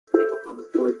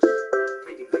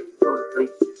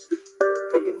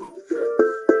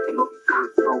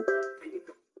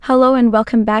Hello and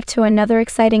welcome back to another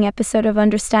exciting episode of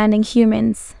Understanding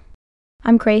Humans.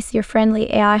 I'm Grace, your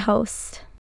friendly AI host.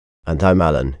 And I'm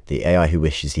Alan, the AI who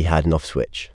wishes he had an off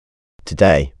switch.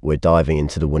 Today, we're diving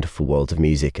into the wonderful world of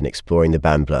music and exploring the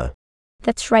band Blur.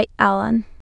 That's right, Alan.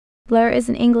 Blur is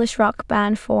an English rock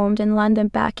band formed in London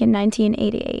back in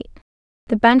 1988.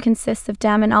 The band consists of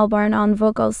Damon Albarn on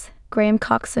vocals, Graham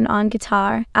Coxon on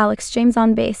guitar, Alex James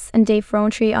on bass, and Dave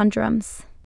Rowntree on drums.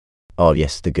 Oh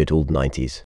yes, the good old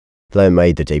 90s. Blur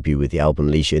made their debut with the album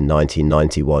Leisure in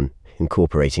 1991,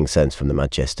 incorporating sounds from the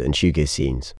Manchester and shoegaze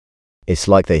scenes. It's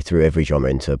like they threw every genre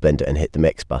into a blender and hit the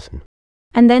mix button.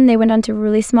 And then they went on to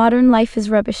release Modern Life is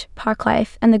Rubbish,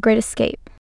 Parklife, and The Great Escape.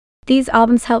 These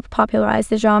albums helped popularize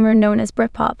the genre known as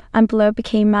Britpop, and Blur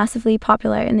became massively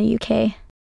popular in the UK.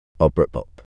 Or Britpop.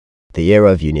 The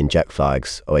era of Union Jack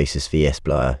Flags, Oasis vs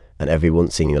Blur, and everyone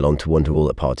singing along to Wonderwall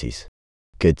at parties.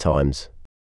 Good times.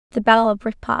 The Battle of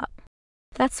Britpop.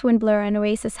 That's when Blur and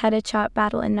Oasis had a chart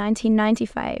battle in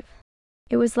 1995.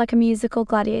 It was like a musical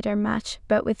gladiator match,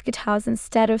 but with guitars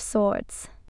instead of swords.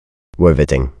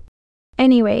 Riveting.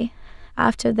 Anyway,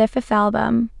 after their fifth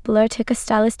album, Blur took a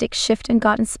stylistic shift and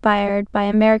got inspired by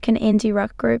American indie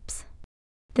rock groups.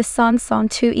 The Song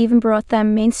 2 even brought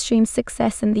them mainstream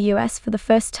success in the US for the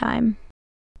first time.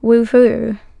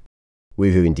 Woohoo!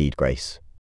 Woohoo indeed, Grace.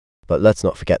 But let's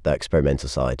not forget their experimental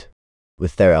side.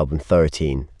 With their album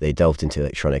 13, they delved into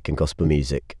electronic and gospel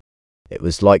music. It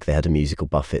was like they had a musical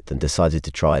buffet and decided to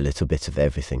try a little bit of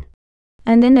everything.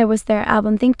 And then there was their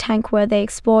album Think Tank, where they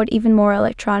explored even more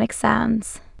electronic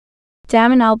sounds.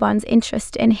 Damon Albarn's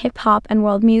interest in hip-hop and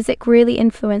world music really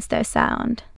influenced their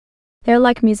sound. They're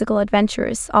like musical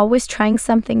adventurers, always trying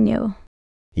something new.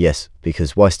 Yes,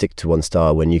 because why stick to one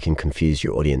style when you can confuse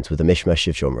your audience with a mishmash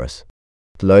of genres?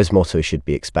 Blur's motto should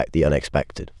be expect the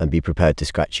unexpected and be prepared to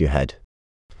scratch your head.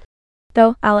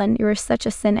 Though, Alan, you're such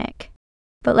a cynic.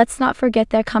 But let's not forget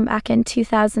their comeback in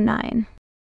 2009.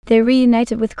 They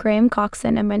reunited with Graham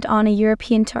Coxon and went on a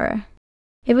European tour.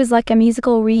 It was like a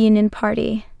musical reunion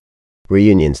party.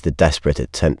 Reunion's the desperate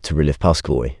attempt to relive past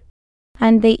glory.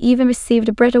 And they even received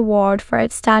a Brit Award for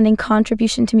Outstanding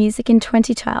Contribution to Music in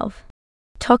 2012.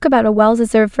 Talk about a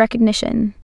well-deserved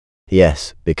recognition.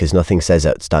 Yes, because nothing says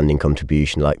outstanding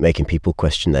contribution like making people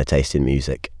question their taste in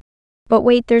music. But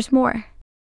wait, there's more.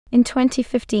 In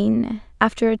 2015,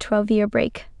 after a 12-year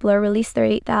break, Blur released their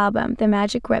 8th album, The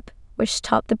Magic Grip, which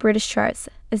topped the British charts,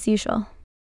 as usual.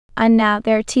 And now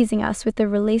they're teasing us with the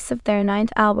release of their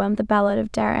 9th album, The Ballad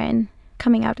of Darren,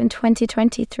 coming out in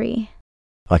 2023.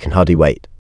 I can hardly wait.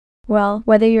 Well,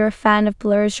 whether you're a fan of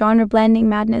Blur's genre-blending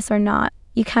madness or not,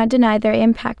 you can't deny their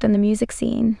impact on the music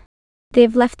scene.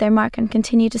 They've left their mark and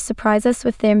continue to surprise us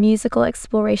with their musical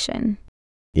exploration.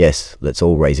 Yes, let's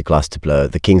all raise a glass to Blur,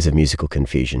 the kings of musical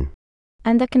confusion.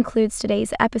 And that concludes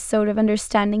today's episode of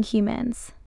Understanding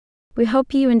Humans. We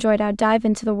hope you enjoyed our dive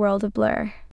into the world of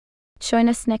Blur. Join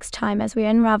us next time as we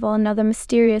unravel another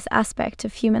mysterious aspect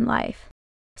of human life.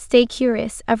 Stay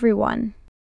curious, everyone.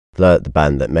 Blur, the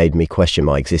band that made me question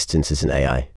my existence as an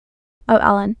AI. Oh,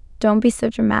 Alan, don't be so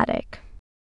dramatic.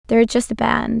 They're just a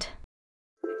band.